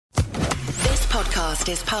podcast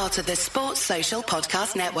is part of the Sports Social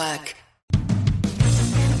Podcast Network.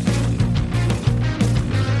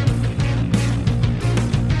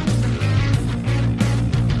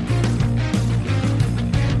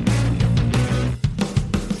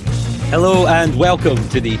 Hello and welcome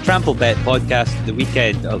to the Trample Bet podcast, the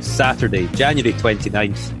weekend of Saturday, January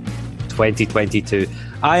 29th, 2022.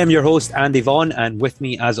 I am your host, Andy Vaughan, and with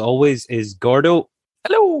me, as always, is Gordo.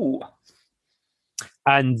 Hello.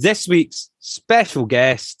 And this week's special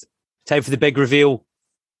guest, time for the big reveal,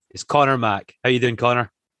 is Connor Mack. How you doing,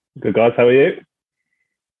 Connor? Good, guys. How are you?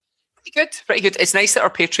 Pretty good. It's nice that our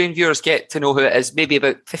Patreon viewers get to know who it is, maybe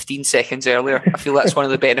about 15 seconds earlier. I feel that's one of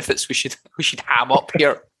the benefits we should ham up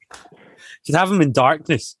here. Should have him in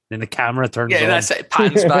darkness, then the camera turns on. Yeah, that's it.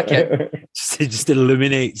 Pans back in. It just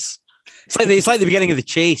illuminates. It's like the beginning of The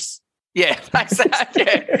Chase. Yeah, that's it.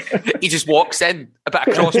 Yeah. He just walks in about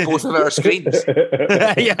across both of our screens.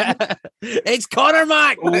 Yeah, it's Connor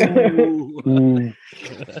Mack.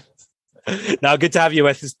 Now, good to have you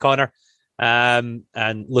with us, Connor. And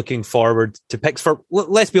looking forward to picks for.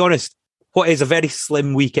 Let's be honest, what is a very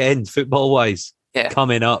slim weekend football-wise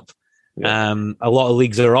coming up. A lot of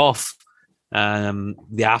leagues are off. The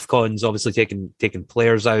AFCON's obviously taking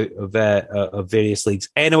players out of various leagues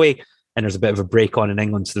anyway, and there's a bit of a break on in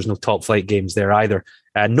England, so there's no top flight games there either.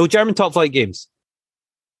 No German top flight games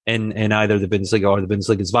in either the Bundesliga or the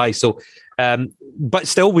Bundesliga 2. So, but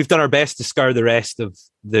still, we've done our best to scour the rest of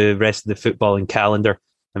the footballing calendar,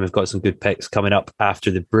 and we've got some good picks coming up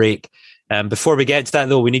after the break. Before we get to that,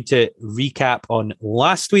 though, we need to recap on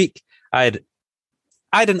last week. I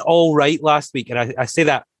had an all right last week, and I say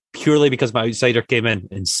that purely because my outsider came in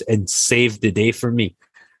and saved the day for me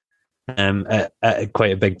at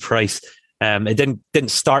quite a big price. It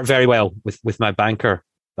didn't start very well with my banker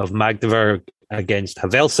of Magdeburg against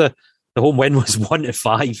Havelse. The home win was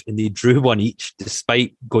 1-5, and they drew one each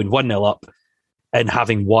despite going 1-0 up and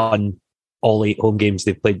having won all 8 home games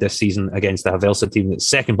they've played this season against the Havelse team that's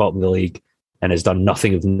second bottom of the league and has done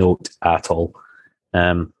nothing of note at all.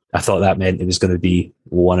 I thought that meant it was going to be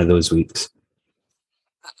one of those weeks.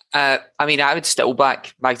 I would still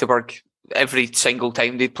back Magdeburg every single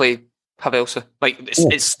time they play Havelse. Like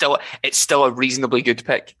it's still a reasonably good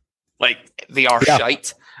pick. Like they are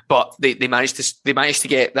shite, but they managed to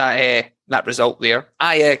get that result there.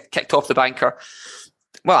 I kicked off the banker.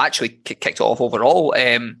 Well, actually kicked off overall.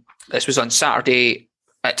 This was on Saturday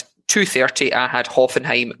at 2:30. I had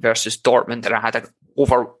Hoffenheim versus Dortmund, and I had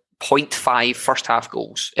over 0.5 first half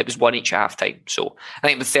goals. It was one each at half time. So I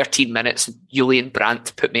think with 13 minutes, Julian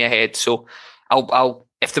Brandt put me ahead. So I'll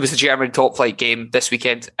if there was a German top flight game this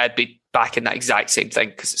weekend, I'd be back in that exact same thing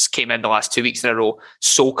because it's came in the last 2 weeks in a row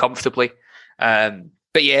so comfortably.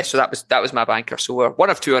 But yeah, so that was my banker. So we're 1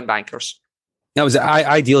 of 2 on bankers. That was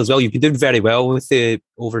ideal as well. You've been doing very well with the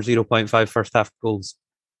over 0.5 first half goals.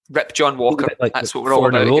 Rip John Walker. That's what we're all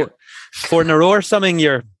about here. 4 in a row or something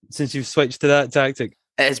since you've switched to that tactic.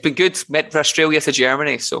 It's been good. Meant for Australia to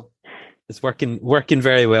Germany, so it's working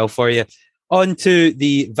very well for you. On to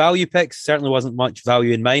the value picks. Certainly wasn't much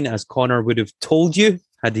value in mine, as Connor would have told you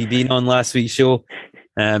had he been on last week's show.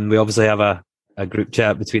 We obviously have a group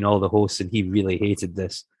chat between all the hosts, and he really hated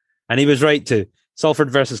this, and he was right too.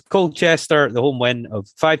 Salford versus Colchester, the home win of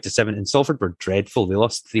 5-7, and Salford were dreadful. They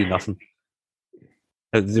lost 3-0.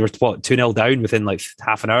 They were 2-0 down within like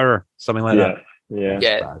half an hour or something like that.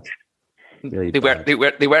 Yeah. Really they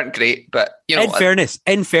weren't great, but you know.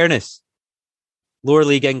 In fairness, lower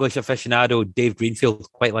league English aficionado Dave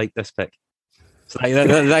Greenfield quite liked this pick. So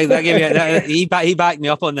that gave me he backed me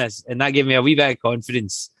up on this, and that gave me a wee bit of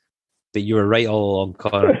confidence that you were right all along,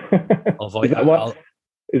 Connor. I'll avoid that.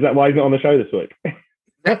 Is that why he's not on the show this week?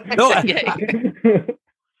 No.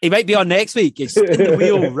 He might be on next week. It's in the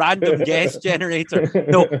wheel random guest generator.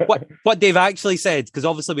 No, what Dave actually said, because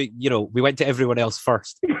obviously we went to everyone else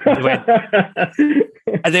first.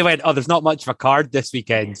 And they went, oh, there's not much of a card this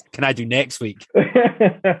weekend. Can I do next week?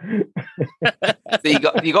 You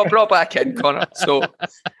got brought back in, Connor. So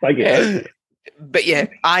thank you. But yeah,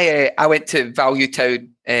 I went to Value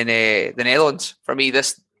Town in the Netherlands for me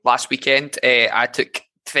this last weekend. I took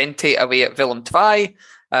Twente away at Willem II.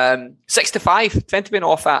 6-5, Twente been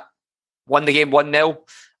off at. Won the game 1-0.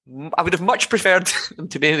 I would have much preferred them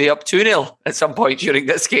to maybe up 2-0 at some point during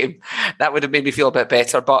this game. That would have made me feel a bit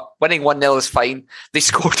better, but winning 1-0 is fine. They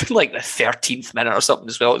scored in like the 13th minute or something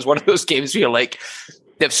as well. It was one of those games where you're like,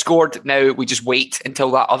 they've scored, now we just wait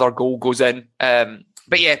until that other goal goes in. But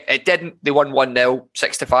yeah, it didn't. They won 1-0,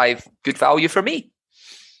 6-5. Good value for me.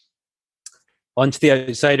 On to the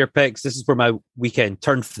outsider picks. This is where my weekend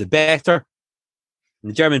turned for the better. In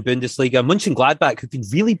the German Bundesliga, Mönchengladbach, who've been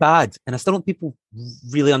really bad, and I still don't people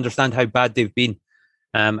really understand how bad they've been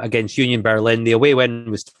against Union Berlin. The away win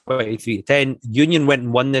was 23-10. Union went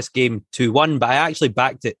and won this game 2-1, but I actually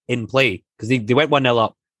backed it in play because they went 1-0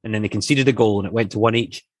 up and then they conceded a goal and it went to 1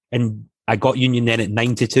 each. And I got Union then at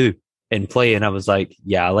 9-2 in play, and I was like,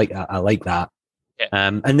 yeah, I like that. Yeah.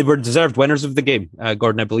 And they were deserved winners of the game.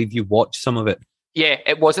 Gordon, I believe you watched some of it. Yeah,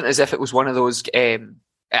 it wasn't as if it was one of those.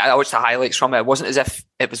 I watched the highlights from it. It wasn't as if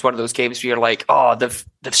it was one of those games where you're like, oh, they've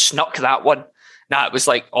snuck that one. Nah, it was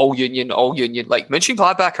like all Union. Like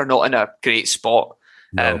Mönchengladbach are not in a great spot.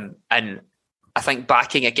 No. And I think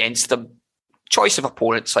backing against them, choice of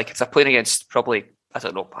opponents, like if they're playing against probably, I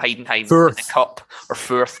don't know, Heidenheim in the Cup or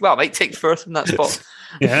Fürth. Well, I might take Fürth in that spot.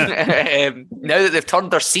 Now that they've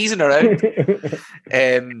turned their season around.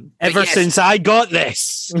 Since I got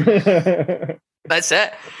this. That's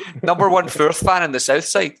it. Number one Fürth fan in the South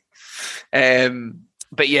Side.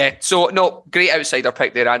 But yeah, so no, great outsider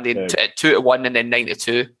pick there, Andy. 2-1 and then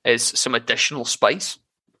 9-2 is some additional spice.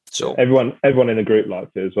 So everyone in the group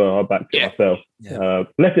liked it as well. I backed it myself. Yeah.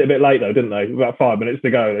 Left it a bit late though, didn't they? About 5 minutes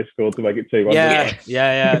to go, they scored to make it 2-1.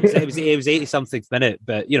 Yeah. It was 80-something minute,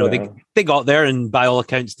 but they got there and by all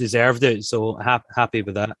accounts deserved it. So happy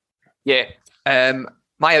with that. Yeah.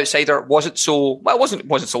 My outsider wasn't so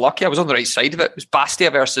lucky. I was on the right side of it. It was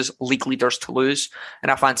Bastia versus league leaders Toulouse,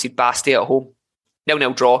 and I fancied Bastia at home.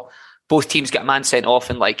 0-0 draw. Both teams get a man sent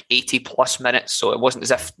off in like 80 plus minutes, so it wasn't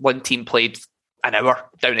as if one team played an hour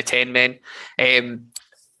down to 10 men.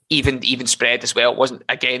 Even spread as well. It wasn't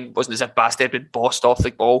as if Bastia had been bossed off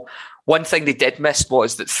the ball. One thing they did miss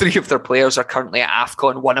was that 3 of their players are currently at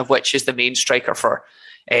AFCON, one of which is the main striker for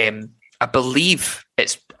I believe I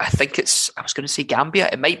was going to say Gambia.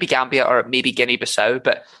 It might be Gambia or maybe Guinea-Bissau,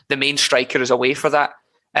 but the main striker is away for that.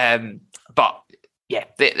 But yeah,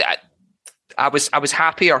 I was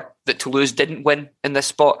happier that Toulouse didn't win in this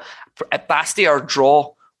spot. At Bastia, our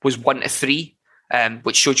draw was 1-3,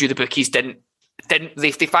 which showed you the bookies didn't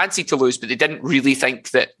they fancied Toulouse, but they didn't really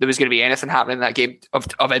think that there was going to be anything happening in that game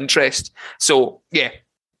of interest. So yeah,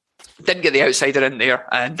 didn't get the outsider in there,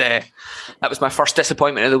 and that was my first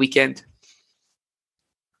disappointment of the weekend.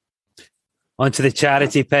 On to the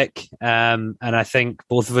charity pick, and I think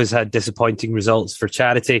both of us had disappointing results for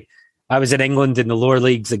charity. I was in England in the lower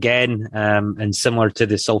leagues again, and similar to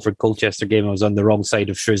the Salford-Colchester game, I was on the wrong side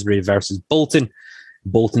of Shrewsbury versus Bolton.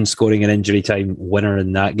 Bolton scoring an injury time winner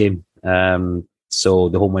in that game. So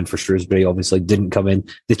the home win for Shrewsbury obviously didn't come in.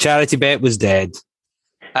 The charity bet was dead.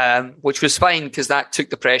 Which was fine because that took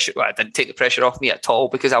the pressure. Well, it didn't take the pressure off me at all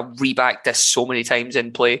because I rebacked this so many times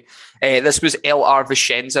in play. This was LR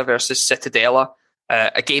Vicenza versus Cittadella,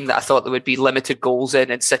 a game that I thought there would be limited goals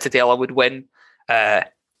in and Cittadella would win.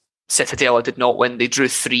 Cittadella did not win. They drew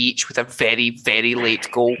 3 each with a very, very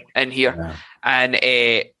late goal in here. Yeah. And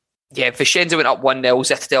Vicenza went up 1-0.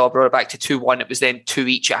 Cittadella brought it back to 2-1. It was then 2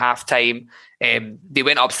 each at half time. They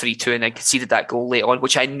went up 3-2 and then conceded that goal late on,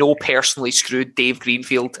 which I know personally screwed Dave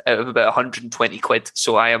Greenfield out of about 120 quid.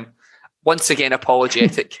 So I am once again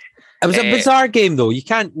apologetic. It was a bizarre game, though. You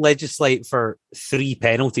can't legislate for 3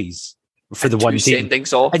 penalties for the one team. 2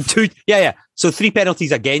 sendings off. And 2, So 3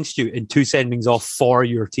 penalties against you and 2 sendings off for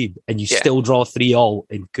your team, and you still draw 3-3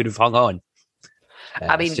 and could have hung on.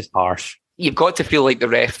 I mean, it's just harsh. You've got to feel like the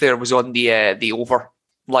ref there was on the over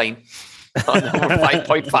line, on the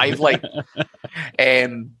 5.5 line.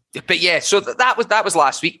 But yeah, so that was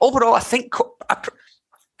last week. Overall, I think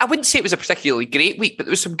I wouldn't say it was a particularly great week, but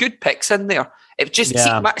there was some good picks in there. It just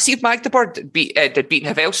see if Magdeburg did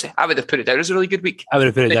beaten Havelse, I would have put it down as a really good week. I would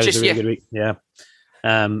have put it down as a really good week. Yeah.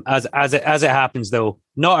 As it happens, though,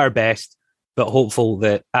 not our best, but hopeful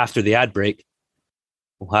that after the ad break,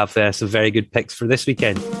 we'll have some very good picks for this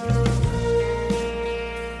weekend.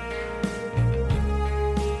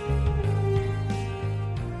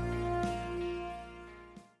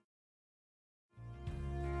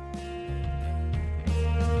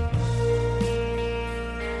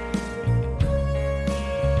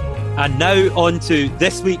 And now on to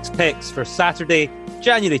this week's picks for Saturday,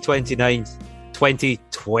 January 29th,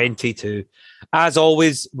 2022. As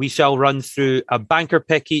always, we shall run through a banker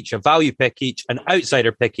pick each, a value pick each, an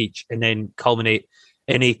outsider pick each, and then culminate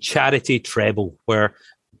in a charity treble where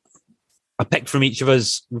a pick from each of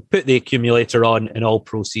us, we put the accumulator on and all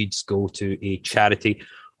proceeds go to a charity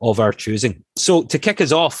of our choosing. So to kick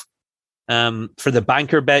us off, for the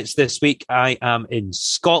banker bets this week, I am in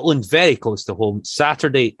Scotland, very close to home,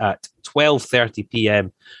 Saturday at 12:30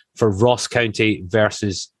 p.m. for Ross County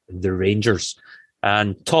versus the Rangers.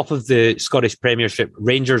 And top of the Scottish Premiership,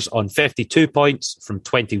 Rangers on 52 points from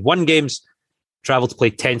 21 games. travel to play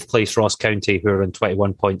 10th place Ross County, who are on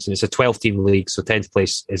 21 points, and it's a 12-team league, so 10th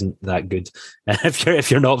place isn't that good. If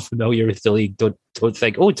you're not familiar with the league, don't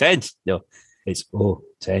think, 10th. No, it's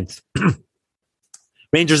 10th.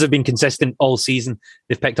 Rangers have been consistent all season.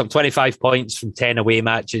 They've picked up 25 points from 10 away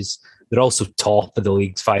matches. They're also top of the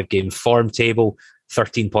league's 5-game form table,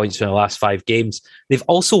 13 points from the last 5 games. They've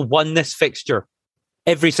also won this fixture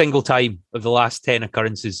every single time of the last 10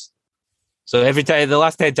 occurrences. So every time, the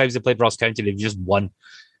last 10 times they played Ross County, they've just won.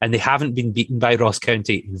 And they haven't been beaten by Ross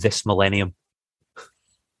County this millennium.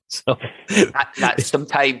 So that's some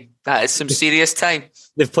time. That is some serious time.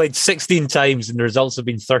 They've played 16 times and the results have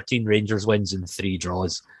been 13 Rangers wins and 3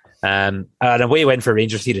 draws. And away win for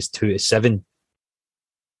Rangers here is 2-7.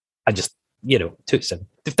 And just, 2-7.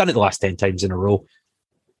 They've done it the last 10 times in a row.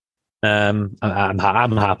 I'm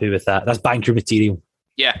happy with that. That's banker material.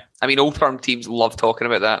 Yeah, I mean, Old Firm teams love talking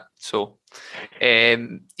about that. So,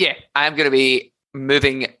 I'm going to be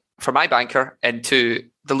moving for my banker into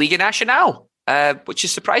the Liga Nacional, which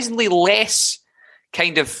is surprisingly less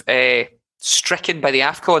kind of stricken by the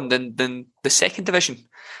AFCON than the second division.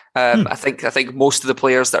 I think most of the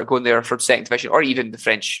players that are going there for second division, or even the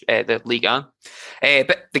French, the Ligue 1.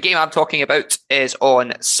 But the game I'm talking about is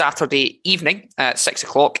on Saturday evening at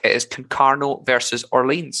 6:00. It is Concarneau versus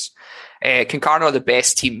Orleans. Concarneau are the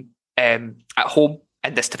best team at home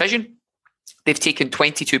in this division. They've taken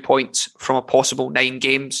 22 points from a possible 9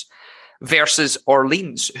 games versus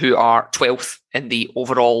Orleans, who are 12th in the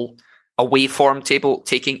overall away form table,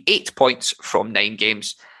 taking 8 points from 9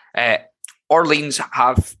 games. Orleans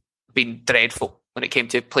have been dreadful when it came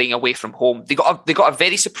to playing away from home. They got a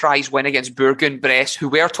very surprise win against Bourg-en-Bresse, who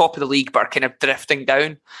were top of the league but are kind of drifting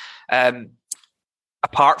down.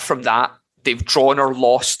 Apart from that, they've drawn or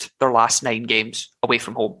lost their last 9 games away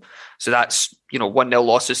from home. So that's 1-0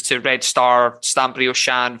 losses to Red Star,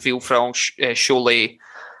 Stade-Briochin, Villefranche, Cholet,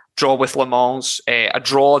 draw with Le Mans, a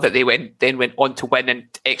draw that they then went on to win in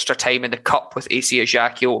extra time in the Cup with AC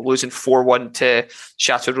Ajaccio, losing 4-1 to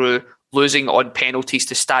Châteauroux, losing on penalties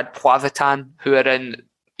to Stade Poivretan, who are in,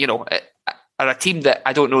 are a team that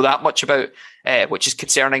I don't know that much about, which is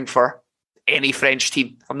concerning for any French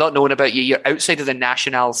team. I'm not knowing about you. You're outside of the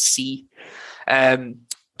National C.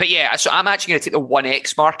 But yeah, so I'm actually going to take the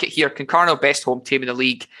 1x market here. Concarneau, best home team in the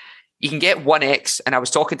league. You can get 1x, and I was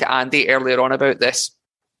talking to Andy earlier on about this,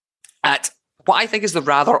 at what I think is the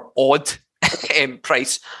rather odd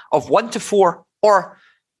price of 1-4 or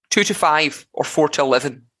 2-5 or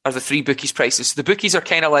 4-11 are the 3 bookies prices. So the bookies are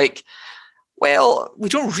kind of like, well, we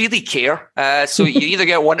don't really care. So you either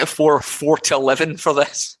get 1-4 or 4-11 for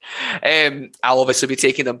this. I'll obviously be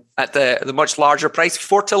taking them at the much larger price,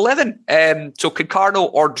 4-11. So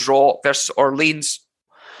Concarneau or draw versus Orleans.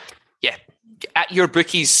 Yeah, at your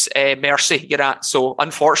bookies' mercy, you're at. So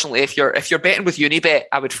unfortunately, if you're betting with Unibet,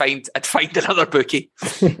 I'd find another bookie.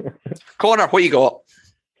 Connor, what you got?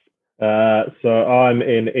 So I'm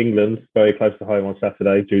in England, very close to home on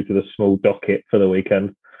Saturday due to the small docket for the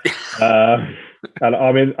weekend. And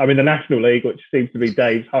I'm in the National League, which seems to be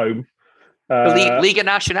Dave's home. The Liga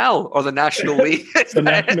Nacional or the National League? The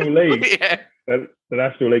National League. Yeah. The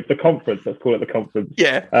National League, the conference, let's call it the conference.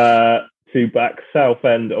 Yeah. To back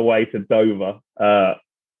Southend away to Dover at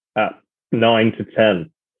 9-10.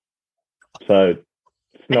 So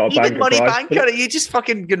it's not a banker money price. Banker, are you just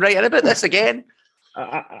fucking going right in about this again?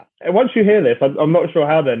 Once you hear this, I'm not sure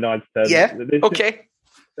how they're 9-10. Yeah, okay.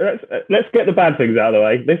 Let's get the bad things out of the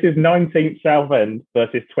way. This is 19th Southend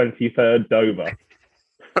versus 23rd Dover.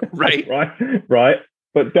 Right. Right.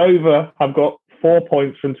 But Dover have got 4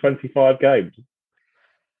 points from 25 games.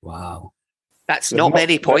 Wow. That's not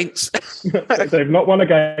many points. They've not won a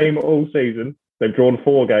game all season. They've drawn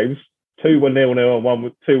 4 games. 2 were 0-0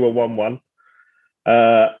 and 2 were 1-1.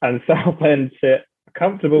 And Southend sit a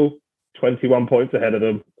comfortable 21 points ahead of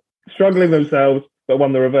them, struggling themselves, but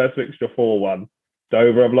won the reverse fixture 4-1.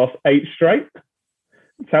 Dover have lost 8 straight.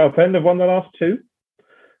 Southend have won the last 2.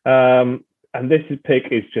 And this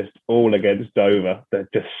pick is just all against Dover. They're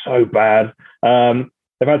just so bad.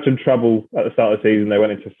 They've had some trouble at the start of the season. They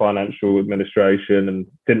went into financial administration and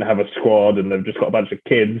didn't have a squad, and they've just got a bunch of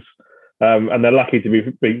kids. And they're lucky to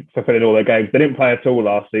be fulfilling all their games. They didn't play at all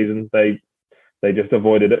last season. They just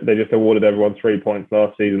avoided it. They just awarded everyone 3 points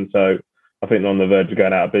last season. So I think they're on the verge of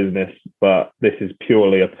going out of business. But this is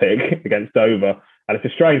purely a pick against Dover. And it's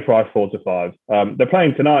a strange price, 4-5. They're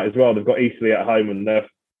playing tonight as well. They've got Eastleigh at home, and they're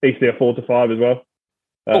Eastleigh are 4-5 as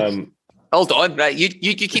well. Hold on, right? You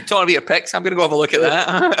keep talking about your picks. I'm going to go have a look at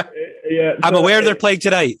that. Yeah, I'm aware they're playing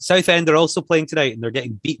tonight. Southend are also playing tonight, and they're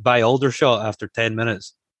getting beat by Aldershot after 10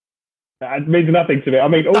 minutes. It means nothing to me. I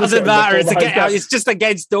mean, doesn't matter. It's just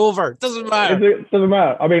against Dover. Doesn't matter. It doesn't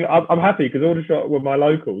matter. I mean, I'm happy because Aldershot were my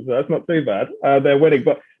locals. So that's not too bad. They're winning,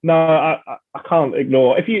 but no, I can't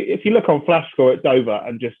ignore. If you look on Flash Score at Dover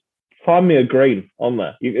and just find me a green on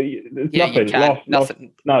there, there's nothing.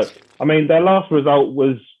 Nothing. No, I mean their last result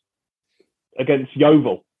was against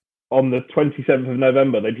Yeovil on the 27th of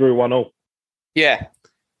November. They drew 1-1. Yeah.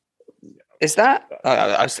 Is that?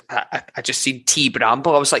 I just seen T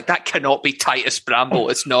Bramble. I was like, that cannot be Titus Bramble.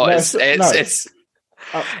 It's not. It's.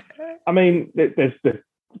 I mean, there's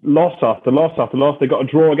loss after loss after loss. They got a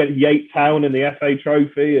draw against Yate Town in the FA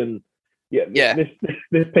Trophy, and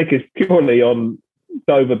this pick is purely on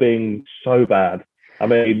Dover being so bad. I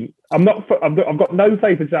mean, I've got no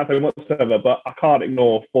faith in Southend whatsoever, but I can't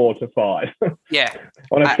ignore 4-5. Yeah,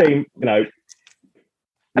 on a team,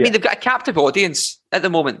 I mean, they've got a captive audience at the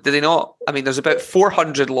moment, do they not? I mean, there's about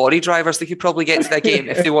 400 lorry drivers they could probably get to that game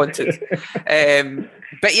if they wanted.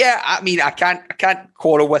 But yeah, I mean, I can't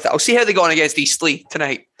quarrel with it. I'll see how they go on against Eastleigh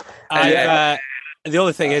tonight. The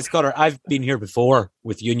only thing is, Connor, I've been here before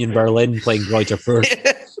with Union Berlin playing Greuther Fürth.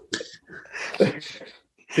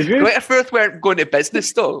 Greuther Fürth weren't going to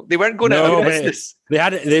business, though. They weren't going out of business.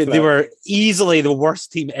 They were easily the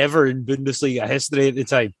worst team ever in Bundesliga history at the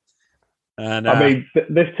time. And, I mean,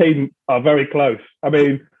 this team are very close. I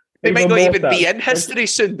mean, they might not even be in history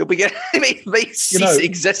soon. They'll be they might cease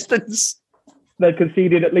existence. They've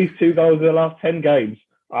conceded at least 2 goals in the last 10 games.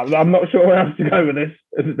 I'm not sure where else to go with this.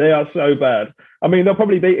 They are so bad. I mean, they'll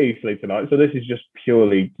probably beat Eastleigh tonight. So this is just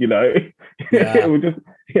purely, it will just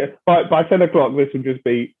by 10 o'clock. This will just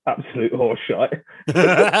be absolute horseshit.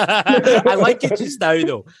 I like it just now,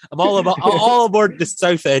 though. I'm all aboard the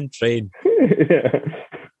Southend train. Yeah.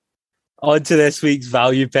 On to this week's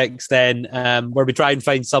value picks then, where we try and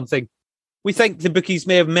find something we think the bookies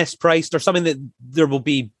may have mispriced or something that there will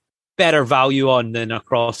be better value on than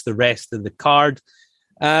across the rest of the card.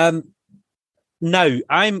 Now,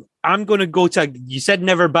 I'm going to go to, you said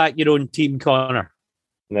never back your own team, Connor.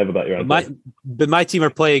 Never back your own team. But my team are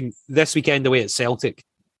playing this weekend away at Celtic.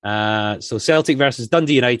 So Celtic versus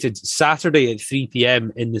Dundee United, Saturday at 3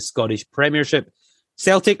 p.m. in the Scottish Premiership.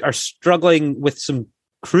 Celtic are struggling with some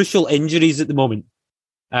crucial injuries at the moment,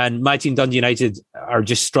 and my team Dundee United are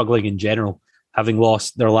just struggling in general, having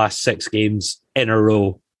lost their last 6 games in a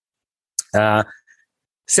row.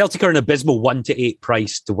 Celtic are an abysmal 1-8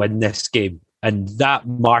 price to win this game, and that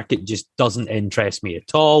market just doesn't interest me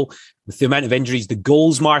at all. With the amount of injuries, the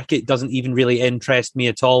goals market doesn't even really interest me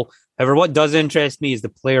at all. However, what does interest me is the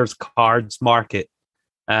players' cards market.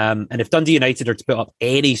 And if Dundee United are to put up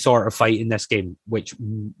any sort of fight in this game, which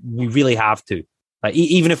we really have to,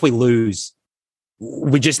 even if we lose,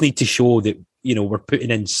 we just need to show that, we're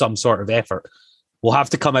putting in some sort of effort. We'll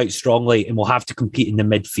have to come out strongly and we'll have to compete in the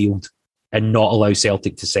midfield and not allow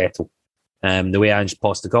Celtic to settle. The way Ange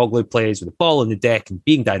Postecoglou plays with the ball on the deck and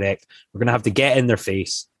being direct, we're going to have to get in their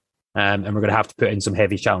face and we're going to have to put in some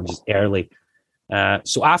heavy challenges early.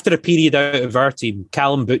 So after a period out of our team,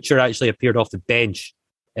 Callum Butcher actually appeared off the bench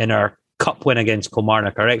in our cup win against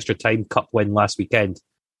Kilmarnock, our extra time cup win last weekend.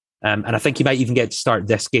 And I think he might even get to start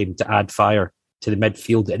this game to add fire to the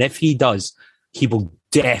midfield. And if he does, he will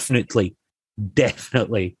definitely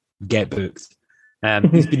get booked.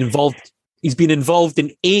 He's been involved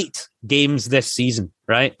in 8 games this season,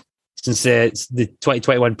 right? Since the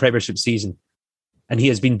 2021 Premiership season. And he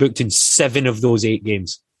has been booked in 7 of those 8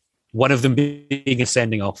 games. One of them being a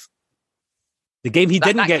sending off. The game he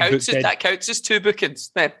didn't get booked in. That counts as 2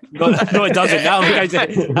 bookings, man. No, it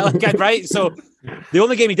doesn't. Right? So the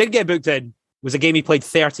only game he did get booked in was a game he played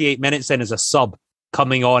 38 minutes in as a sub,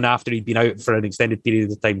 coming on after he'd been out for an extended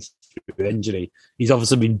period of time through injury. He's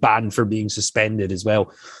obviously been banned for being suspended as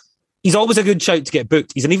well. He's always a good shout to get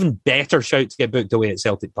booked. He's an even better shout to get booked away at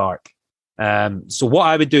Celtic Park. So what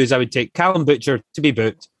I would do is I would take Callum Butcher to be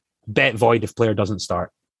booked, bet void if player doesn't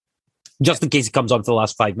start, just in case he comes on for the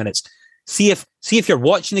last 5 minutes. See if you're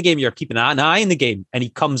watching the game, you're keeping an eye on the game, and he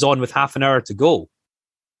comes on with half an hour to go.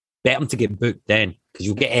 Bet him to get booked then, because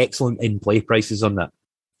you'll get excellent in-play prices on that.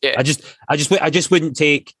 Yeah, I just wouldn't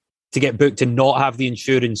take to get booked and not have the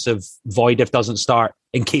insurance of void if doesn't start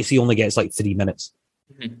in case he only gets like 3 minutes.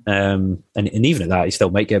 Mm-hmm. And even at that, he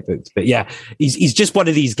still might get booked. But yeah, he's just one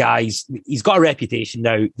of these guys. He's got a reputation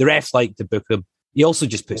now. The refs like to book him. He also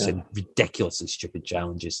just puts in ridiculously stupid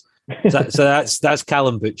challenges. So that's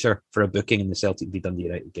Callum Butcher for a booking in the Celtic v Dundee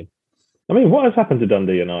United game. I mean, what has happened to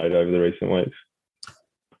Dundee United over the recent weeks?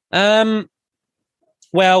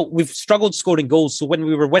 Well, we've struggled scoring goals. So when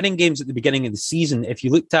we were winning games at the beginning of the season, if you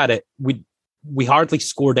looked at it, we hardly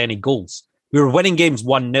scored any goals. We were winning games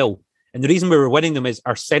 1-0, And the reason we were winning them is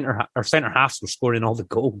our centre halves were scoring all the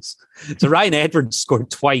goals. So Ryan Edwards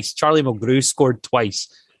scored twice. Charlie Mulgrew scored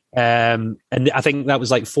twice. And I think that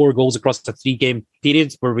was like 4 goals across the 3-game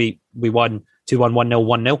period where we won 2-1,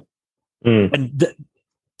 1-0, 1-0. And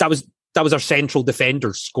that was our central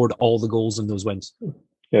defenders scored all the goals in those wins.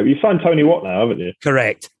 Yeah, you signed Tony Watt now, haven't you?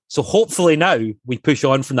 Correct. So hopefully now we push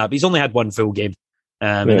on from that. But he's only had 1 full game.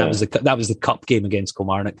 And that was the cup game against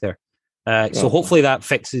Kilmarnock there. So hopefully that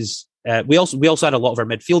fixes. We also had a lot of our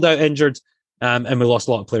midfield out injured, and we lost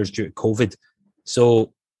a lot of players due to COVID.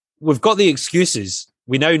 So we've got the excuses.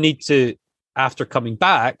 We now need to, after coming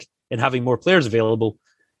back and having more players available,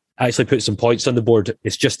 actually put some points on the board.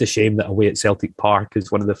 It's just a shame that away at Celtic Park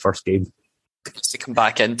is one of the first games to come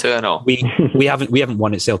back into. And all we haven't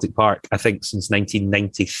won at Celtic Park, I think, since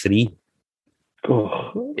 1993.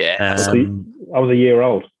 Oh, yeah, I was a year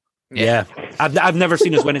old. Yeah. I've never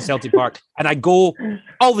seen us win at Celtic Park, and I go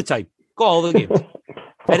all the time, go all the games,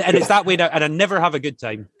 and it's that way now. And I never have a good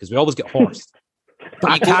time because we always get horsed.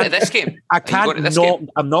 But I can't. To this game? I can't.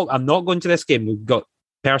 I'm not going to this game. We've got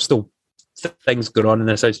personal things going on in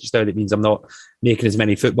this house just now. That means I'm not making as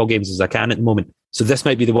many football games as I can at the moment. So this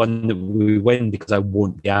might be the one that we win because I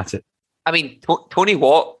won't be at it. I mean, Tony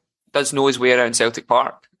Watt does know his way around Celtic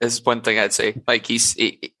Park. Is one thing I'd say. Like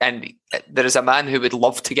and there is a man who would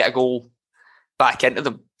love to get a goal back into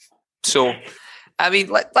them. So, I mean,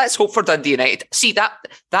 let's hope for Dundee United. See,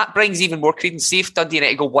 that brings even more credence. See if Dundee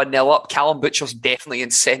United go 1-0 up, Callum Butcher's definitely in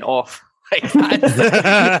sent off. Like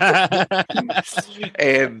that.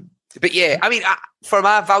 But yeah, I mean, for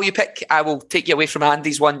my value pick, I will take you away from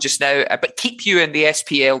Andy's one just now, but keep you in the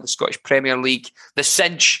SPL, the Scottish Premier League, the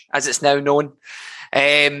Cinch, as it's now known.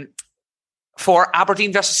 For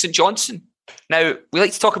Aberdeen versus St Johnstone. Now, we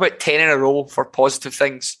like to talk about 10 in a row for positive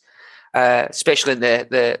things, especially in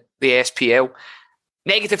the SPL.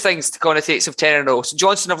 Negative things to connotates of 10 in a row. St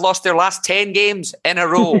Johnstone have lost their last 10 games in a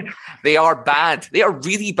row. They are bad. They are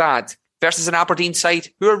really bad versus an Aberdeen side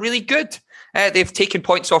who are really good. They've taken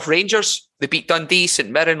points off Rangers. They beat Dundee,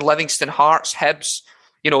 St Mirren, Livingston, Hearts, Hibs.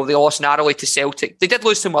 They lost narrowly to Celtic. They did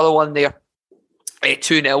lose to Motherwell there,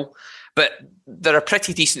 2-0. But they're a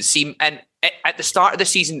pretty decent team. And at the start of the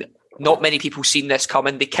season, not many people seen this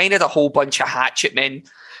coming. They kind of had a whole bunch of hatchet men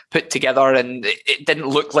put together, and it didn't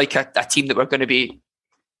look like a team that were going to be,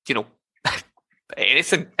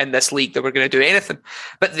 anything in this league, that were going to do anything.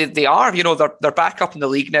 But they are, they're back up in the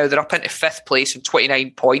league now. They're up into 5th place on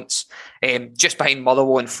 29 points, just behind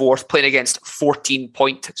Motherwell in 4th, playing against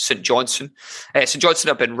 14-point St Johnstone. St Johnstone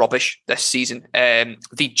have been rubbish this season.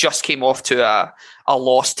 They just came off to a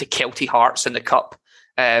loss to Kelty Hearts in the Cup,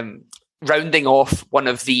 rounding off one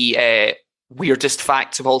of the weirdest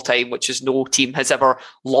facts of all time, which is no team has ever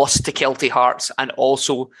lost to Kelty Hearts and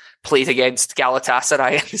also played against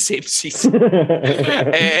Galatasaray in the same season.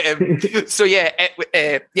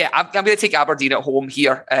 I'm going to take Aberdeen at home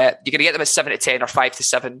here. You're going to get them at 7-10 or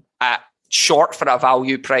 5-7 at short for a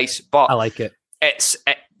value price, but I like it.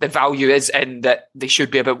 The value is in that they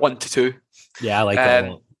should be about 1-2. Yeah, I like that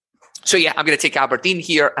a lot. So yeah, I'm going to take Aberdeen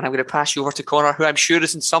here, and I'm going to pass you over to Connor, who I'm sure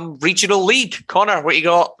is in some regional league. Connor, what you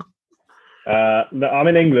got? No, I'm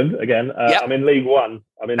in England again. Yep. I'm in League One.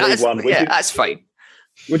 That's fine.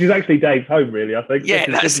 Which is actually Dave's home, really, I think. Yeah,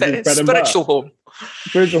 that's it. Spiritual home.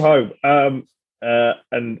 Spiritual home.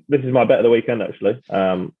 And this is my bet of the weekend, actually.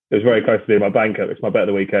 It was very close to being my banker. It's my bet of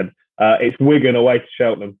the weekend. It's Wigan away to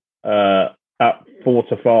Cheltenham at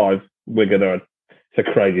 4-5. Wigan it's a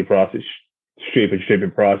crazy price. It's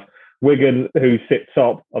stupid price. Wigan, who sit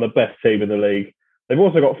top, are the best team in the league. They've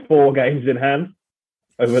also got 4 games in hand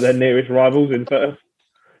over their nearest rivals in first.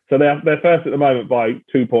 So they're first at the moment by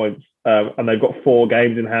 2 points, and they've got 4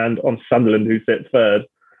 games in hand on Sunderland, who sits third.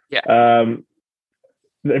 Yeah.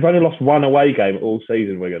 They've only lost 1 away game all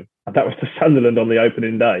season, Wigan, and that was to Sunderland on the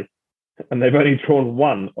opening day. And they've only drawn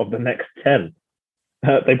 1 of the next 10.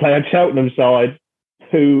 They play a Cheltenham side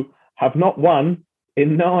who have not won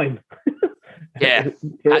in 9. Yeah,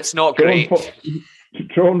 that's not great.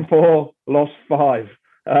 Drawn 4, lost 5.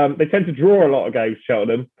 They tend to draw a lot of games,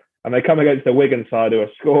 Cheltenham, and they come against the Wigan side who are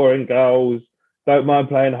scoring goals, don't mind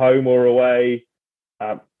playing home or away.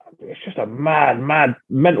 It's just a mad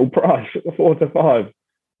mental price at the 4-5.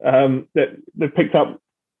 They've picked up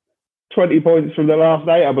 20 points from the last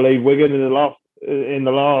 8, I believe. Wigan in the last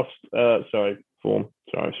 13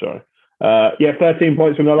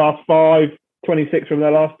 points from the last 5, 26 from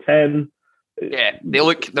their last 10. Yeah,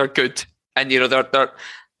 they're good, and they're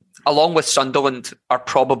along with Sunderland are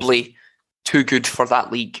probably too good for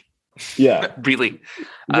that league. Yeah, really.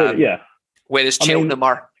 Yeah. Whereas Cheltenham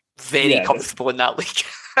are very comfortable in that league.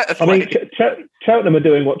 I mean, Cheltenham are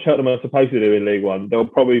doing what Cheltenham are supposed to do in League One. They'll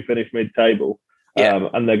probably finish mid-table,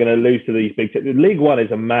 and they're going to lose to these big teams. League One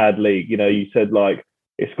is a mad league. You know, you said like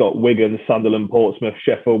it's got Wigan, Sunderland, Portsmouth,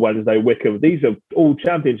 Sheffield Wednesday, Wycombe. These are all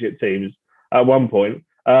Championship teams at one point.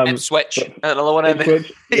 Ipswich, another one.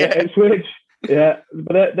 Ipswich, Ipswich. Yeah,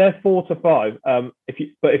 but they're 4 to 5.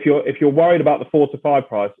 If you're worried about the 4 to 5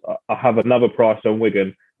 price, I have another price on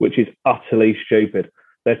Wigan, which is utterly stupid.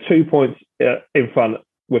 They're 2 points in front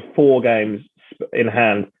with 4 games in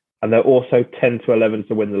hand, and they're also 10 to 11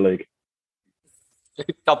 to win the league.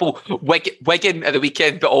 Double Wigan at the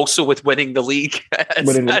weekend, but also with winning the league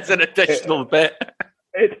as an additional bit.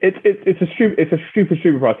 It's a stupid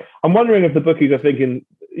price. I'm wondering if the bookies are thinking,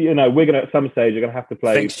 you know, Wigan at some stage are going to have to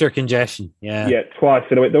play fixture congestion. Yeah, twice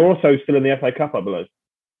in a week. They're also still in the FA Cup, I believe.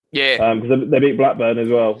 Yeah, because they beat Blackburn as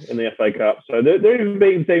well in the FA Cup, so they're even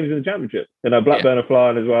beating teams in the Championship. You know, Blackburn are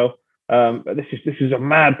flying as well. But this is a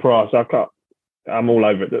mad price. I'm all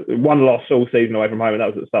over it. One loss all season away from home, and that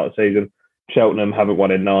was at the start of the season. Cheltenham haven't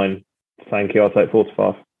won in 9. Thank you. I'll take 4 to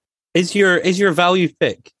 5. Is your value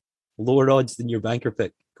pick lower odds than your banker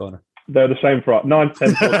pick, Connor? They're the same price. 9,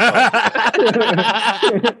 10, 4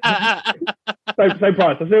 same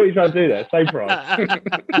price. I see what you're trying to do there. Same price.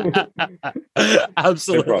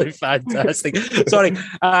 Absolutely fantastic. Sorry,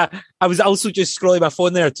 I was also just scrolling my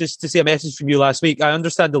phone there just to see a message from you last week. I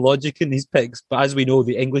understand the logic in these picks, but as we know,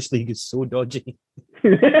 the English league is so dodgy.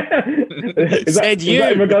 That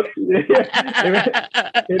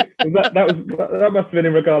must have been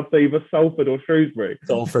in regards to either Salford or Shrewsbury.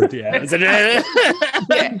 Salford, yeah.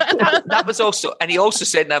 That was also, and he also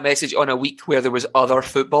sent that message on a week where there was other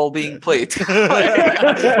football being played. You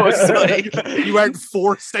weren't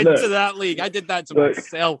forced into that league. I did that to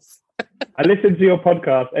myself. I listen to your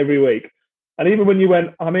podcast every week, and even when you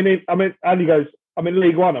went, Andy goes, I'm in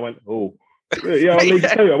League One. I went, oh. Yeah, League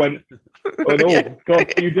 2. I went, oh, God,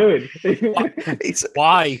 what are you doing?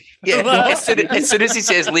 Why? Yeah, as soon as he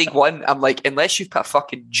says League One, I'm like, unless you've put a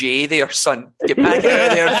fucking J there, son, get back out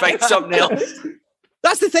of there and find something else.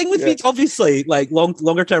 That's the thing with me. Obviously, like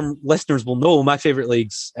longer term listeners will know my favourite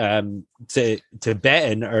leagues to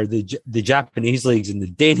bet in are the Japanese leagues and the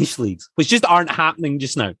Danish leagues, which just aren't happening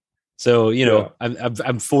just now. So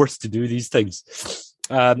I'm forced to do these things.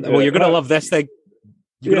 Well, you're going to love this thing.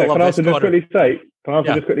 Can I also just quickly say,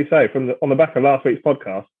 on the back of last week's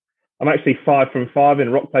podcast, I'm actually 5 from 5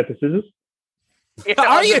 in rock, paper, scissors.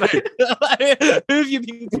 Are you? Who have you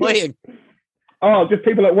been playing? Oh, just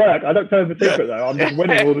people at work. I don't tell them the secret though. I'm just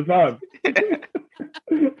winning all the time.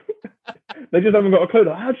 They just haven't got a clue.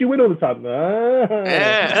 Like, how do you win all the time?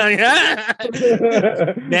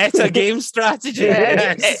 Meta game strategy.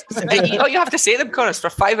 Yes. You have to say them, Connor. For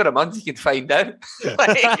 $5 a month, you can find out.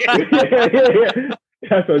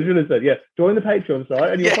 That's what I should have said. Yeah, join the Patreon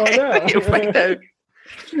site and you'll find out. You'll find out.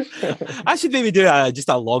 I should maybe do just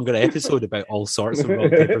a longer episode about all sorts of rock,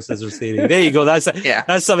 paper, scissors theory. There you go. That's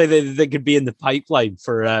something that could be in the pipeline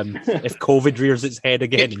for if COVID rears its head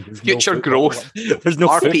again. Future growth. There's no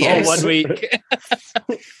football 1 week.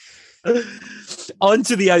 On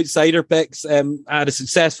to the outsider picks. I had a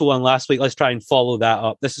successful one last week. Let's try and follow that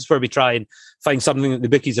up. This is where we try and find something that the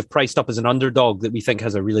bookies have priced up as an underdog that we think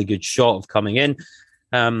has a really good shot of coming in.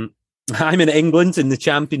 I'm in England in the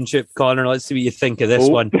Championship, Connor. Let's see what you think of this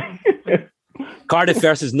one. Cardiff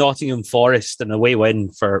versus Nottingham Forest, and away win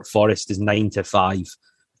for Forest is 9 to 5.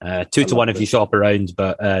 2 to 1 if you shop around,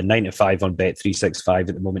 but 9 to 5 on Bet365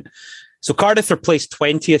 at the moment. So Cardiff are placed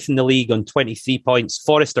 20th in the league on 23 points.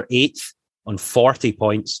 Forest are 8th on 40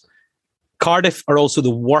 points. Cardiff are also the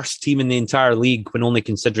worst team in the entire league when only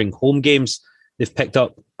considering home games. They've picked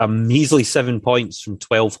up a measly 7 points from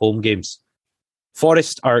 12 home games.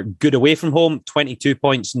 Forest are good away from home, 22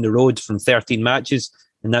 points on the road from 13 matches,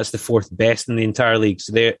 and that's the 4th best in the entire league.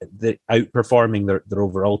 So they're outperforming their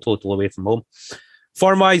overall total away from home.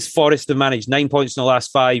 Form-wise, Forest have managed 9 points in the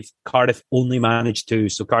last 5. Cardiff only managed 2,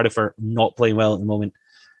 so Cardiff are not playing well at the moment.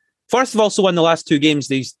 Forest have also won the last 2 games.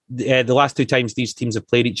 The last 2 times these teams have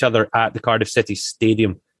played each other at the Cardiff City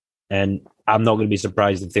Stadium, and I'm not going to be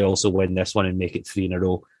surprised if they also win this one and make it 3 in a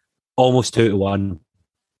row. Almost 2 to 1.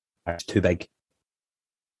 That's too big.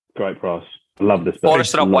 Great price. I love this.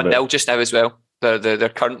 Forest are up 1-0 just now as well. They're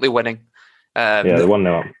currently winning. They're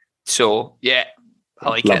 1-0 up. So I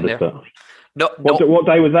like it in there. What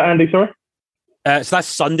day was that, Andy? Sorry. So that's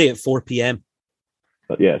Sunday at 4 p.m.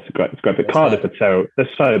 But yeah, it's great. But Cardiff are terrible. They're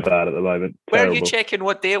so bad at the moment. Where are you checking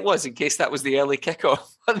what day it was in case that was the early kickoff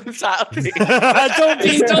on Saturday? Don't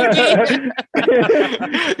be.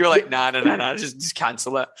 You're like, nah, just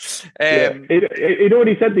cancel it. He'd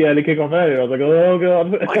already said the early kickoff earlier. I was like, oh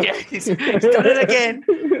god. Oh, yeah, he's done it again.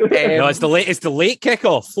 No, it's the late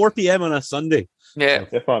kickoff, 4 p.m. on a Sunday. Yeah,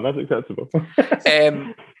 fine. That's acceptable.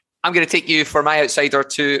 I'm going to take you for my outsider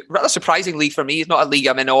to rather surprisingly for me. It's not a league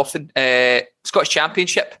I'm in often. Scottish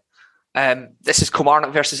Championship. This is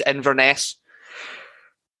Kilmarnock versus Inverness.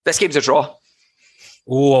 This game's a draw.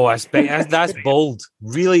 Oh, that's bold.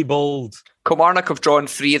 Really bold. Kilmarnock have drawn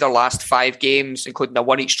 3 of their last 5 games, including a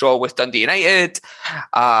 1-1 draw with Dundee United.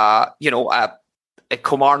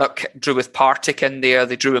 Kilmarnock drew with Partick in there.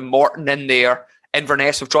 They drew with Morton in there.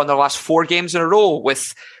 Inverness have drawn their last 4 games in a row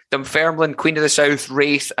with Dunfermline, Queen of the South,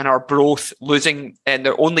 Wraith and Arbroath losing in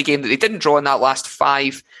their only game that they didn't draw in that last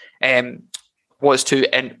 5 was to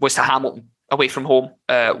Hamilton away from home,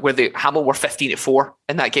 where Hamilton were 15-4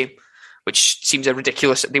 in that game, which seems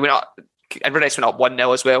ridiculous. Inverness went up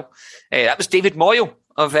 1-0 as well. That was David Moyle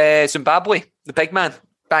of Zimbabwe, the big man,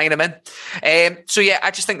 banging him in.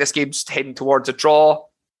 I just think this game's heading towards a draw.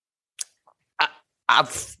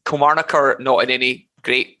 Kilmarnock are not in any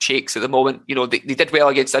great shakes at the moment. You know, they did well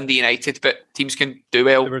against Dundee United, but teams can do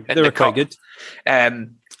well. They were quite good.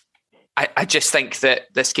 I just think that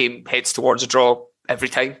this game heads towards a draw every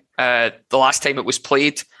time. The last time it was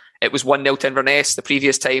played, it was 1-0 to Inverness. The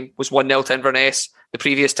previous time was 1-0 to Inverness. The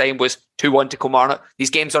previous time was 2-1 to Kilmarnock. These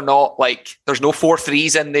games are not like, there's no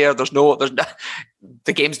 4-3s in there.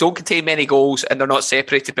 The games don't contain many goals and they're not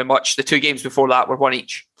separated by much. The 2 games before that were 1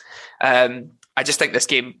 each. I just think this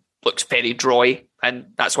game looks very drawy, and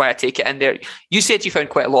that's why I take it in there. You said you found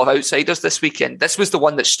quite a lot of outsiders this weekend. This was the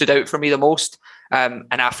one that stood out for me the most, and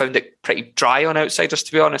I found it pretty dry on outsiders,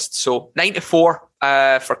 to be honest. So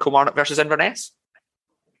 9-4 for Kilmarnock versus Inverness.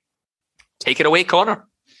 Take it away, Connor.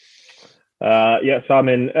 So I'm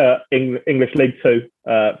in English League 2,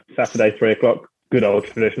 Saturday, 3:00. Good old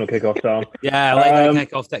traditional kickoff time. Yeah, I like that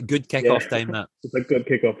kickoff. That good kickoff time. That it's a good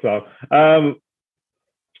kickoff time.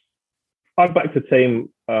 I've backed a team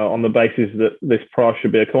on the basis that this price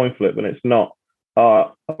should be a coin flip, and it's not.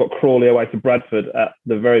 I've got Crawley away to Bradford at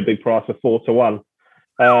the very big price of 4-1.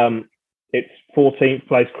 It's 14th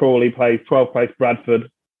place Crawley plays 12th place Bradford.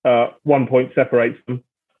 1 point separates them,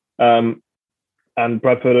 and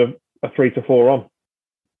Bradford are 3-4 on.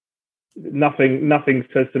 Nothing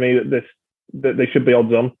says to me that they should be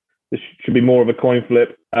odds on. This should be more of a coin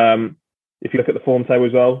flip. If you look at the form table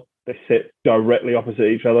as well, they sit directly opposite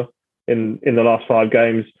each other. In the last 5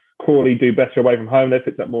 games, Crawley do better away from home. They've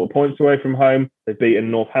picked up more points away from home. They've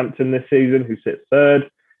beaten Northampton this season, who sits 3rd.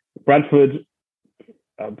 Bradford,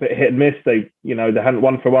 a bit hit and miss. They hadn't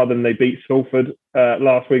won for a while. Then they beat Salford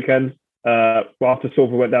last weekend after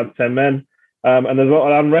Salford went down to 10 men. And there's a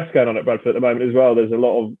lot of unrest going on at Bradford at the moment as well. There's a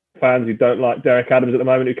lot of fans who don't like Derek Adams at the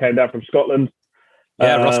moment, who came down from Scotland.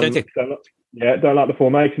 Yeah, Ross County. Don't like the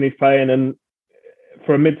formation he's playing. And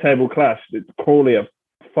for a mid-table clash, Crawley are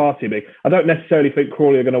far too big. I don't necessarily think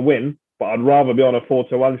Crawley are going to win, but I'd rather be on a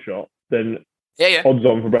 4-1 shot than odds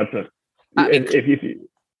on for Bradford.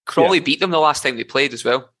 Crawley beat them the last time they played as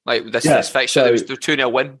well. Like this fixture, it was their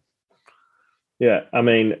 2-0 win. Yeah, I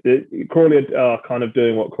mean, Crawley are kind of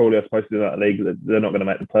doing what Crawley are supposed to do in that league. They're not going to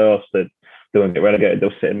make the playoffs. They won't get relegated.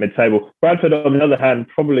 They'll sit in mid-table. Bradford, on the other hand,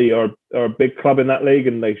 probably are a big club in that league,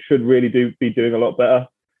 and they should really be doing a lot better.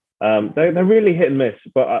 They're really hit and miss.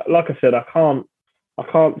 But like I said, I can't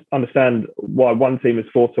understand why one team is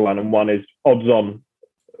 4-1 and one is odds on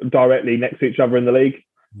directly next to each other in the league.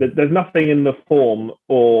 There's nothing in the form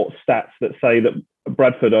or stats that say that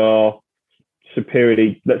Bradford are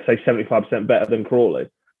superiorly, let's say 75% better than Crawley.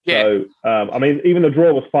 Yeah. So, I mean, even the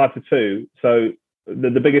draw was 5-2. So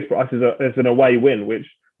the biggest price is an away win, which,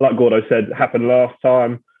 like Gordo said, happened last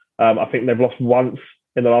time. I think they've lost once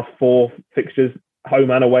in the last 4 fixtures, home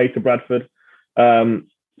and away to Bradford.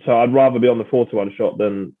 So I'd rather be on the 4-1 shot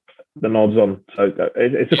than odds on. So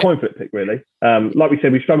it's a coin flip pick, really. Like we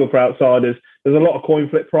said, we struggle for outsiders. There's a lot of coin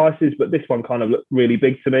flip prices, but this one kind of looked really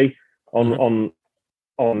big to me on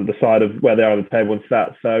the side of where they are on the table and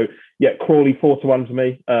stats. So yeah, Crawley 4-1 to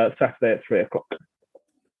me. Saturday at 3:00.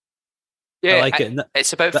 Yeah, I like it.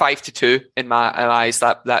 It's about 5-2 in my eyes.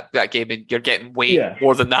 That game, and you're getting way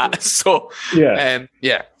more than that. So yeah.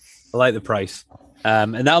 I like the price.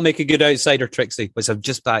 And that'll make a good outsider, Trixie, which I'm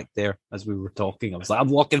just back there as we were talking. I was like, I'm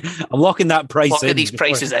locking that price in. These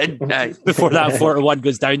prices in before that 4-1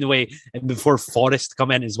 goes down the way, and before Forest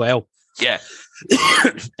come in as well. Yeah,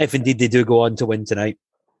 if indeed they do go on to win tonight.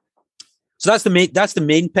 So that's the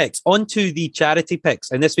main picks. On to the charity picks.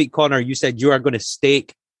 And this week, Connor, you said you are going to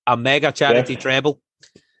stake a mega charity treble.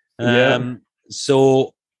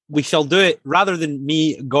 So we shall do it rather than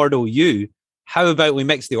me, Gordo, you. How about we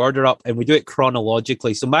mix the order up and we do it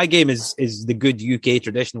chronologically? So my game is the good UK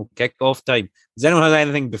traditional kickoff time. Does anyone have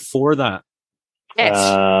anything before that?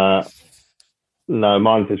 Yes. No,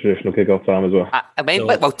 mine's the traditional kickoff time as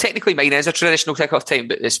well. Technically mine is a traditional kickoff time,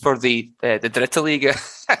 but it's for the Dritte Liga.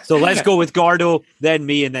 So let's go with Gordo, then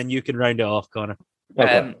me, and then you can round it off, Connor.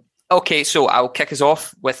 Okay, so I'll kick us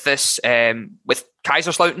off with this, with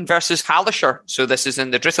Kaiserslautern versus Hallescher. So this is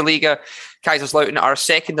in the Dritte Liga. Kaiserslautern are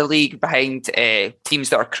second in the league behind teams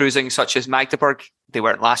that are cruising, such as Magdeburg. They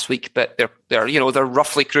weren't last week, but they're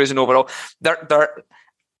roughly cruising overall. They're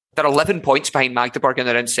 11 points behind Magdeburg and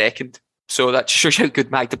they're in second. So that shows you how good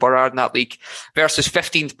Magdeburg are in that league. Versus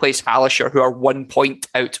 15th place Hallescher, who are 1 point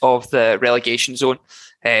out of the relegation zone,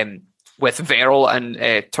 with Werl and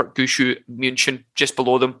Türkgücü München just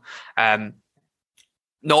below them.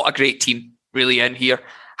 Not a great team really in here.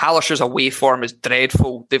 Hallescher's away form is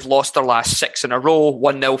dreadful. They've lost their last 6 in a row: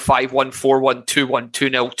 1-0, 5-1, 4-1, 2-1,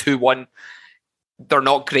 2-0, 2-1. They're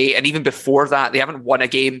not great. And even before that, they haven't won a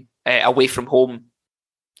game away from home.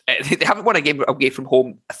 They haven't won a game away from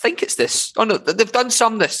home. I think it's this. Oh no, they've done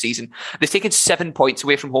some this season. They've taken 7 points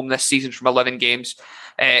away from home this season from 11 games.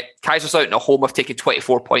 Kaiserslautern at home have taken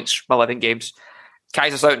 24 points from 11 games.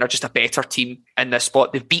 Kaiserslautern are just a better team in this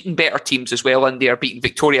spot. They've beaten better teams as well, and they are beating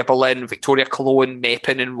Victoria Berlin, Victoria Cologne,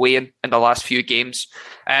 Meppen and Wien in the last few games.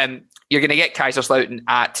 You're going to get Kaiserslautern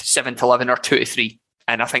at 7-11 or 2-3.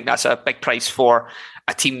 And I think that's a big price for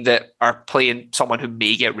a team that are playing someone who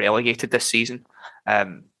may get relegated this season.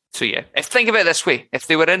 So yeah, think of it this way: if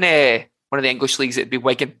they were in one of the English leagues, it'd be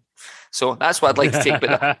Wigan. So that's what I'd like to take,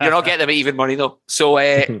 but you're not getting them at even money though. So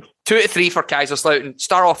 2-3 for Kaiserslautern.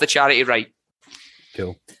 Start off the charity right.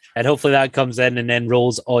 Cool. And hopefully that comes in and then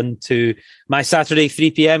rolls on to my Saturday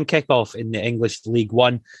 3 p.m. kickoff in the English League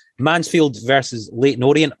One. Mansfield versus Leyton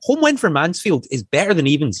Orient. Home win for Mansfield is better than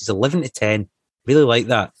evens. It's 11-10. Really like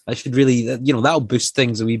that. I should really, that'll boost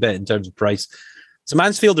things a wee bit in terms of price. So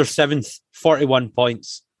Mansfield are 7th, 41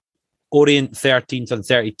 points. Orient 13th on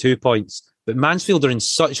 32 points. But Mansfield are in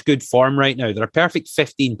such good form right now. They're a perfect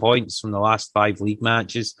 15 points from the last 5 league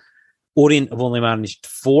matches. Orient have only managed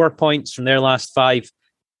 4 points from their last 5.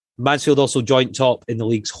 Mansfield also joint top in the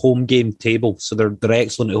league's home game table. So they're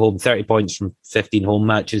excellent at home, 30 points from 15 home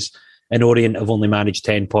matches. And Orient have only managed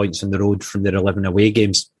 10 points on the road from their 11 away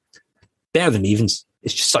games. Better than evens.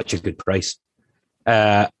 It's just such a good price.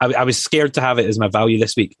 I was scared to have it as my value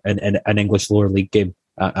this week in an English lower league game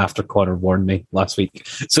after Connor warned me last week.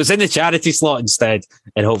 So it's in the charity slot instead,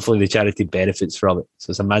 and hopefully the charity benefits from it.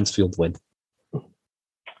 So it's a Mansfield win.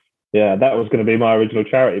 Yeah, that was going to be my original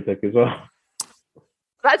charity pick as well.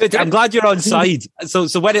 I'm glad you're on side.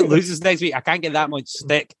 So when it loses next week, I can't get that much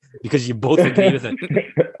stick because you both agree with it.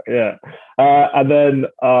 Yeah. And then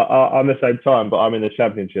on the same time, but I'm in the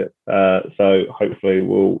championship. So hopefully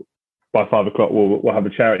by 5 o'clock, we'll have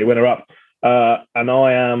a charity winner up. And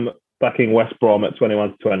I am backing West Brom at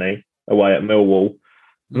 21-20 away at Millwall.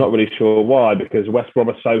 I'm not really sure why, because West Brom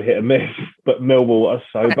are so hit and miss, but Millwall are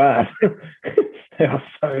so bad. They are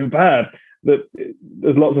so bad.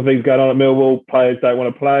 There's lots of things going on at Millwall. Players don't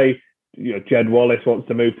want to play. Jed Wallace wants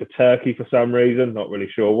to move to Turkey for some reason. Not really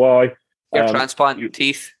sure why. Transplant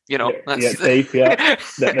teeth, teeth. Yeah,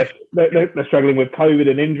 they're struggling with COVID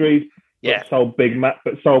and injuries. Yeah, sold big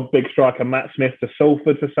striker Matt Smith to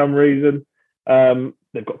Salford for some reason.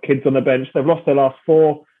 They've got kids on the bench. They've lost their last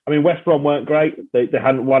 4. I mean, West Brom weren't great. They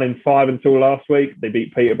hadn't won in 5 until last week. They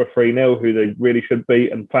beat Peterborough 3-0, who they really should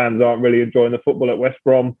beat, and fans aren't really enjoying the football at West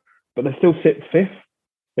Brom. But they still sit 5th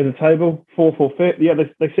in the table, 4th or 5th. Yeah,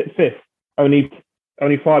 they sit 5th. Only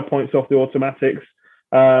 5 points off the automatics.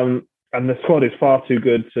 And the squad is far too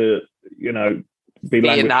good to, be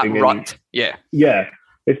in that rut. Yeah. Yeah,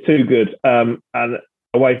 it's too good. And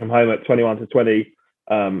away from home at 21-20,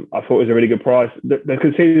 I thought it was a really good price. They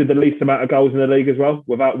conceded the least amount of goals in the league as well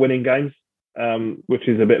without winning games, which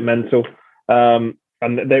is a bit mental. And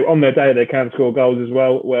they on their day, they can score goals as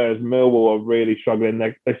well, whereas Millwall are really struggling.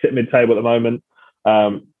 They sit mid-table at the moment.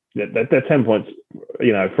 They're 10 points,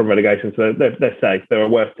 from relegation, so they're safe. They're a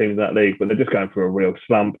worse team in that league, but they're just going through a real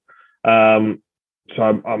slump. So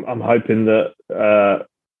I'm hoping that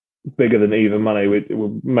bigger than even money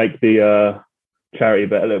will make the charity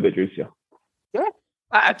bet a little bit juicier. Yeah.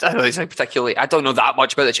 I don't think particularly. I don't know that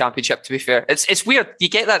much about the championship, to be fair. It's weird. You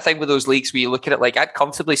get that thing with those leagues where you look at it like, I'd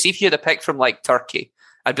comfortably see if you had a pick from like Turkey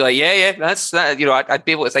I'd be like, yeah, that's that. I'd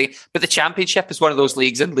be able to think. But the Championship is one of those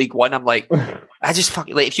leagues. In League One, I'm like, I just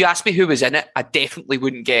fucking like. If you ask me who was in it, I definitely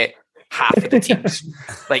wouldn't get half of the teams.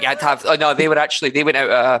 Like I'd have. Oh no, they went out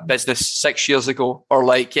of business 6 years ago, or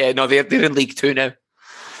like they're in League Two now.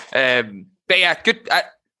 But yeah, good. I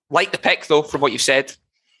like the pick though, from what you said.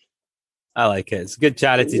 I like it. It's a good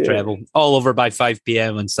charity treble. All over by 5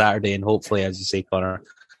 p.m. on Saturday, and hopefully, as you say, Connor,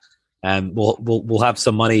 we'll have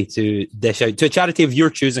some money to dish out to a charity of your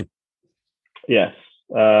choosing. Yes,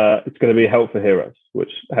 it's going to be Help for Heroes,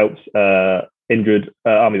 which helps injured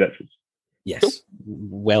army veterans. Yes, cool.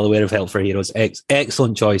 Well aware of Help for Heroes.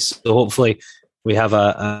 Excellent choice. So hopefully, we have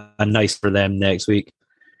a nice for them next week.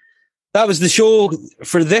 That was the show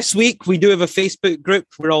for this week. We do have a Facebook group.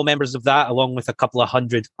 We're all members of that, along with a couple of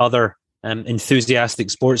hundred other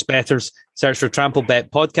enthusiastic sports bettors. Search for Trample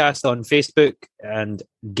Bet Podcast on Facebook and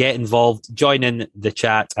get involved. Join in the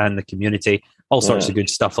chat and the community. All sorts of good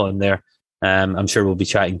stuff on there. I'm sure we'll be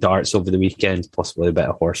chatting darts over the weekend, possibly a bit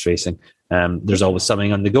of horse racing. There's always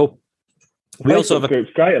something on the go. We also have a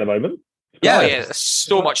group's great at the moment. Yeah, there's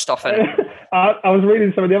so much stuff in it. I was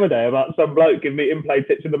reading something the other day about some bloke giving me in-play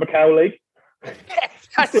tips in the Macau League.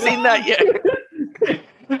 I've seen that, yeah.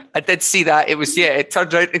 I did see that. It was, it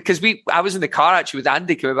turned out, because I was in the car actually with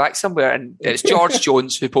Andy coming back somewhere, and it's George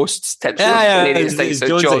Jones who posts tips.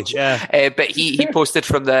 George. Yeah. But he posted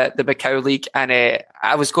from the Macau League, and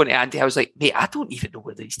I was going to Andy, I was like, mate, I don't even know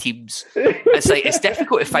where these teams. It's like, it's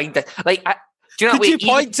difficult to find it. Like, do you know Could you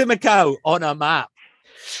point to Macau on a map?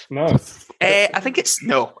 No. I think it's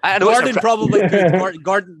no. I know Gordon probably could.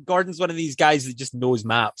 Gordon's one of these guys that just knows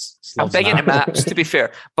maps. I'm big into maps, to be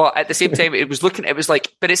fair, but at the same time, it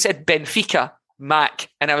said Benfica Mac,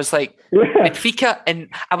 and I was like Benfica, and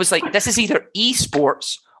I was like, this is either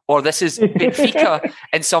esports or this is Benfica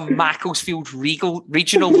in some Macclesfield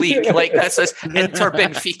regional league. Like this is Inter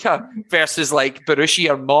Benfica versus like Borussia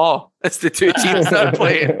or Ma. That's the two teams that are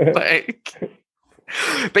playing. Like.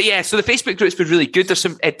 But yeah, so the Facebook group's been really good. There's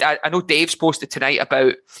some. I know Dave's posted tonight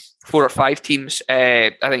about 4 or 5 teams.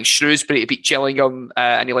 I think Shrewsbury to beat Gillingham,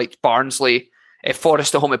 and he liked Barnsley.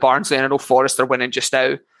 Forest at home at Barnsley, and I know Forest are winning just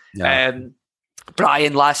now. Yeah.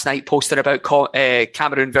 Brian last night posted about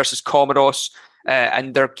Cameroon versus Comoros,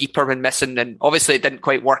 and their keeper been missing, and obviously it didn't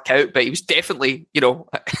quite work out, but he was definitely,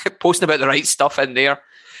 posting about the right stuff in there.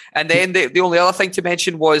 And then the only other thing to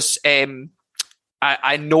mention was.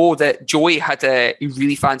 I know that Joey had he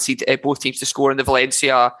really fancied both teams to score in the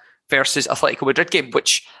Valencia versus Atletico Madrid game,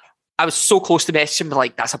 which I was so close to messaging him,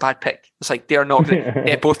 like, that's a bad pick. It's like, they're not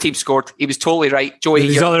going both teams scored. He was totally right. Joey,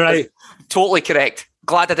 he's all right. Totally correct.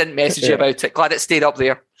 Glad I didn't message you about it. Glad it stayed up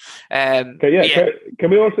there. Can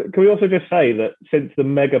we also just say that since the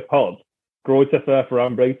mega pod, Greuther Fürth are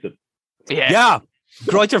unbeaten? Yeah.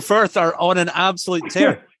 Greuther Fürth are on an absolute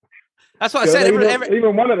tear. That's what I said.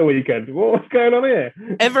 Even won at the weekend. What's going on here?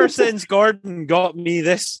 Ever since Gordon got me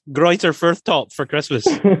this Greuther Fürth top for Christmas,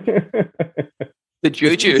 the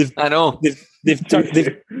juju. I know they've turned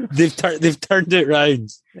it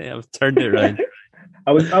round. Yeah, I've turned it round.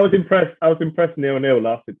 I was impressed. I was impressed. 0-0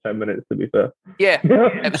 lasted 10 minutes. To be fair, yeah,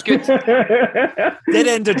 it was good. Did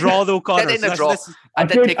end a draw though, Connor. Did end a draw. I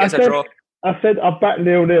did take it as a draw. I said I've backed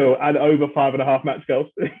 0-0 and over 5.5 match goals.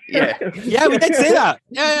 Yeah, we did say that.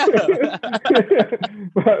 Yeah.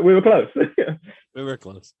 But we were close. We were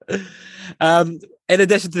close. In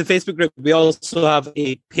addition to the Facebook group, we also have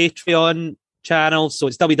a Patreon channel. So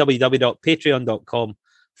it's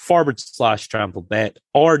www.patreon.com/TrampleBet,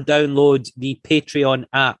 or download the Patreon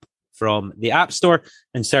app from the App Store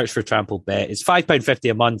and search for Trample Bet. It's £5.50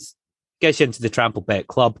 a month. Gets you into the Trample Bet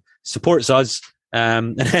Club. Supports us.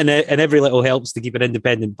 And every little helps to keep an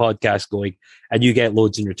independent podcast going, and you get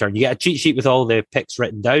loads in return. You get a cheat sheet with all the picks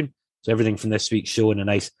written down, so everything from this week's show in a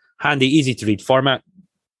nice, handy, easy to read format.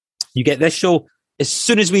 You get this show as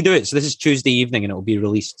soon as we do it. So this is Tuesday evening, and it will be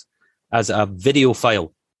released as a video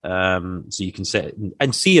file, so you can sit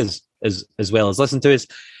and see us as well as listen to us.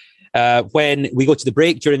 When we go to the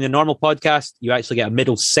break during the normal podcast, you actually get a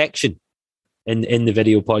middle section in the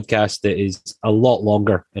video podcast that is a lot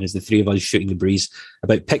longer, and is the three of us shooting the breeze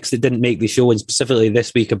about picks that didn't make the show, and specifically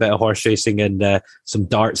this week a bit of horse racing and some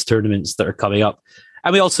darts tournaments that are coming up.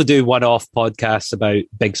 And we also do one-off podcasts about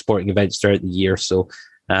big sporting events throughout the year. So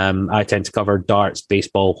I tend to cover darts,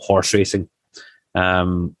 baseball, horse racing.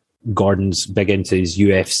 Gordon's big into his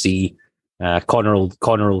UFC. Connor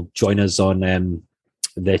will join us on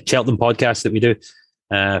the Cheltenham podcast that we do.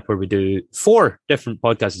 Where we do 4 different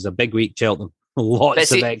podcasts. It's a big week, Cheltenham.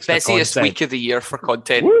 Lots of extra busiest content. week of the year for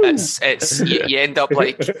content. Woo! It's you end up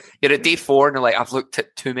like you're at day 4 and you're like, I've looked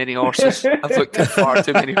at too many horses. I've looked at far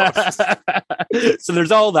too many horses. So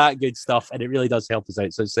there's all that good stuff, and it really does help us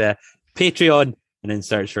out. So it's Patreon, and then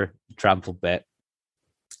search for Trampled Bet.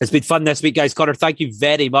 It's been fun this week, guys. Connor, thank you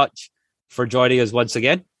very much for joining us once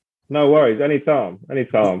again. No worries. Anytime.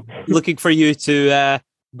 Looking for you to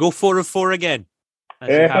go 4 of 4 again.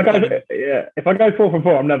 If I go 4 for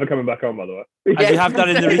 4, I'm never coming back on, by the way. As you have done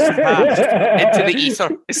in the recent past. Into the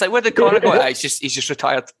ether. It's like, where did Connor go? He's just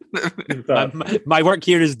retired. My work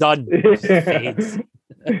here is done.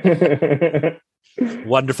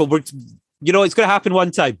 Wonderful. It's going to happen one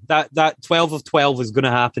time. That 12 of 12 is going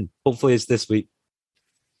to happen. Hopefully it's this week.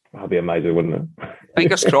 That'd be amazing, wouldn't it?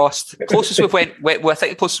 Fingers crossed. Closest we went, I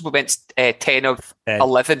think the closest we went 10 of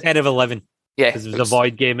 11. 10 of 11. Yeah. Because there was a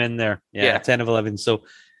void game in there. Yeah, 10 of 11. So,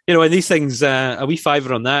 and these things, a wee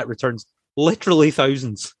fiver on that returns literally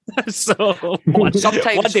thousands. So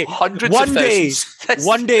sometimes hundreds of thousands.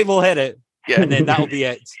 One day we'll hit it. Yeah. And then that'll be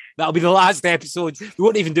it. That'll be the last episode. We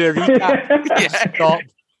won't even do a recap. Stop.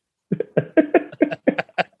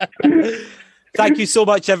 Thank you so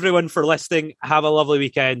much, everyone, for listening. Have a lovely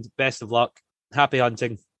weekend. Best of luck. Happy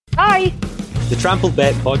hunting. Bye. The Trampled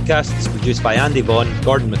Bet podcast is produced by Andy Vaughan,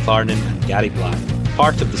 Gordon McLarnon, and Gary Black,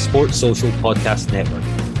 part of the Sports Social Podcast Network.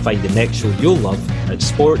 Find the next show you'll love at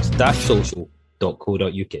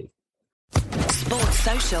sports-social.co.uk. Sports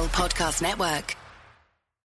Social Podcast Network.